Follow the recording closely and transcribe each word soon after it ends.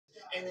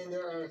And then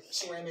there are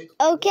ceramic.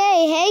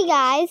 Okay, hey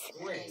guys.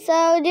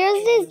 So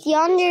there's this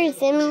Yandere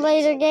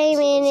Simulator game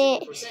in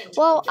it.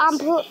 Well,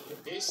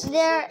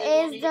 there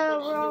is the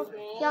real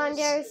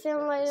Yandere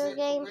Simulator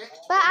game,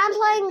 but I'm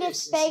playing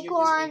this fake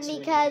one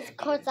because, of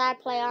course, I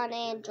play on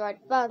Android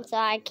phone, so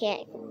I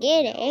can't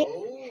get it.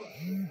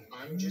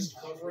 I'm just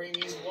covering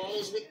these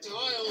walls with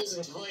tiles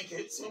until I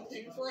get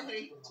something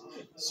right.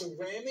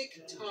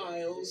 Ceramic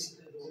tiles,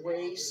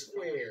 gray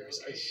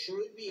squares. I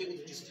should be able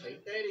to just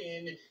type that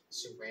in.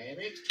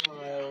 Ceramic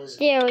tiles,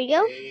 there we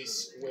go. gray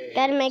squares.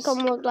 Gotta make them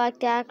look like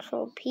the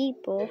actual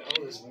people. And,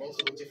 oh, there's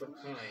multiple different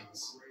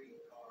kinds.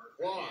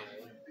 Why?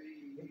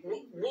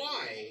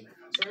 Why?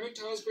 Ceramic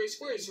tiles, gray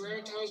squares.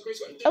 Ceramic tiles, gray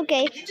squares.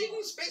 Okay. You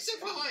didn't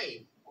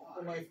specify.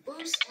 For my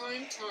first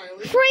time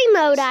tiling, Free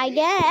mode, I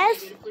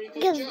guess,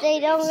 because they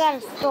don't got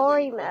a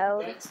story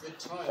mode.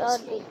 So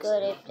it'd be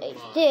good if they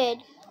did.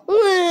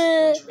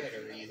 Much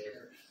better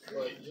either.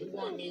 But you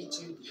want me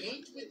to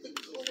paint with the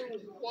color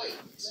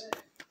white.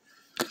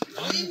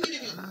 I am going to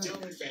be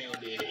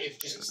dumbfounded if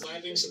just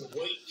slapping some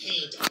white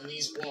paint on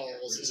these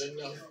walls is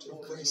enough to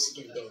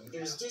rescue them.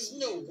 There's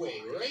no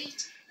way,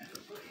 right?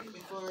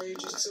 If I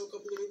just soak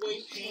up a little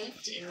white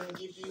paint and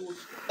give you...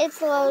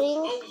 It's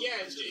loading. Oh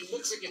yeah, it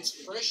looks like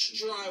it's fresh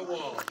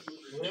drywall.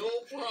 No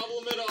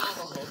problem at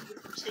all.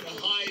 I'm just going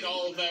to hide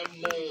all of that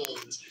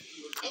mold.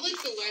 I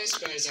like the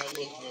last guy's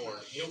outlook more.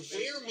 You know,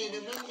 bare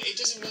minimum, it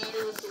doesn't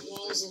matter if the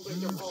walls look like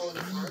they're falling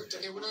apart.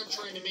 Okay, we're not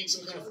trying to make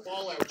some kind of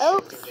fallout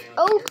shelter down here.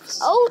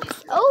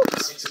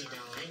 Oops.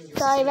 69.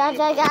 Sorry about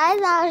that,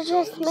 guys. I was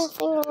just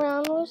messing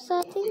around with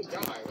something.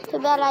 Too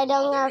bad I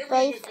don't have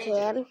face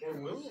cam.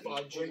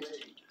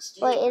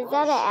 Wait, is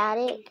that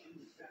an attic?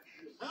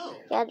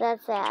 Yeah,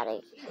 that's the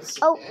attic.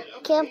 Oh,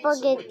 can't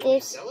forget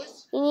this.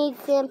 You need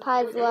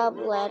Senpai's love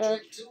letter.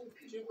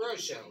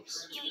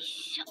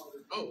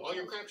 Oh, all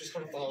your crap just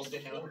kind of falls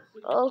down.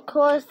 Of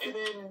course, she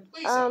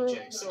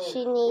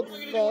needs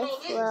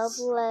this love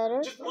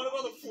letter. Just one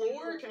on the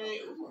floor?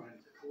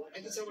 I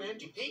can sell an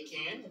empty paint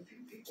can.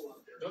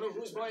 Don't know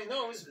who's buying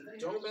those.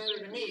 Don't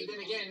matter to me. Then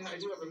again, I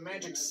do have a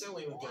magic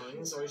selling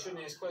gun, so I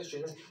shouldn't ask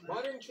questions.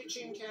 Modern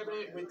kitchen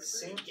cabinet with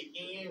sink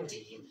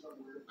Andy.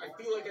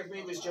 I feel like I've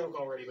made this joke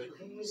already, but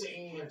who's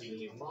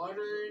Andy?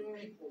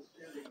 Modern...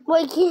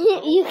 Wait,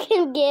 you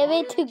can give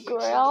it to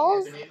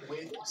girls?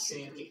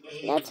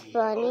 That's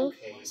funny.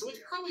 Okay, so it's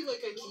probably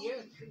like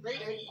IKEA,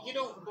 right? You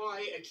don't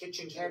buy a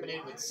kitchen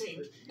cabinet with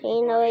sink.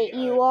 You know what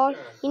you are?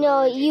 You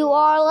know what you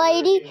are,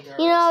 lady?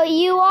 You know what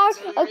you are?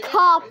 A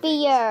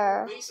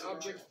copier.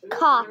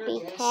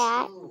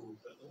 Copycat. Ooh,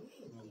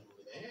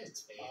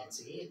 that's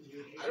fancy.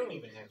 I don't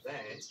even have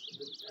that.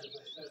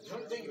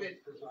 Come think of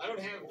it, I don't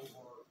have,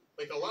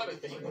 like, a lot of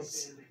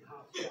things.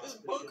 This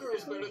bunker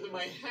is better than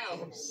my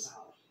house.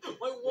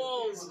 My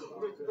walls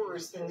look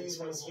worse than these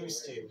ones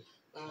used to.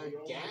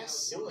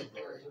 Gas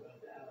cylinder.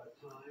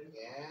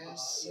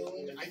 Gas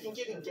cylinder? I can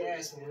get a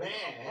gas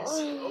mask.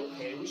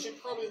 Okay, we should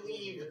probably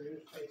leave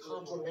a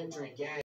complimentary gas.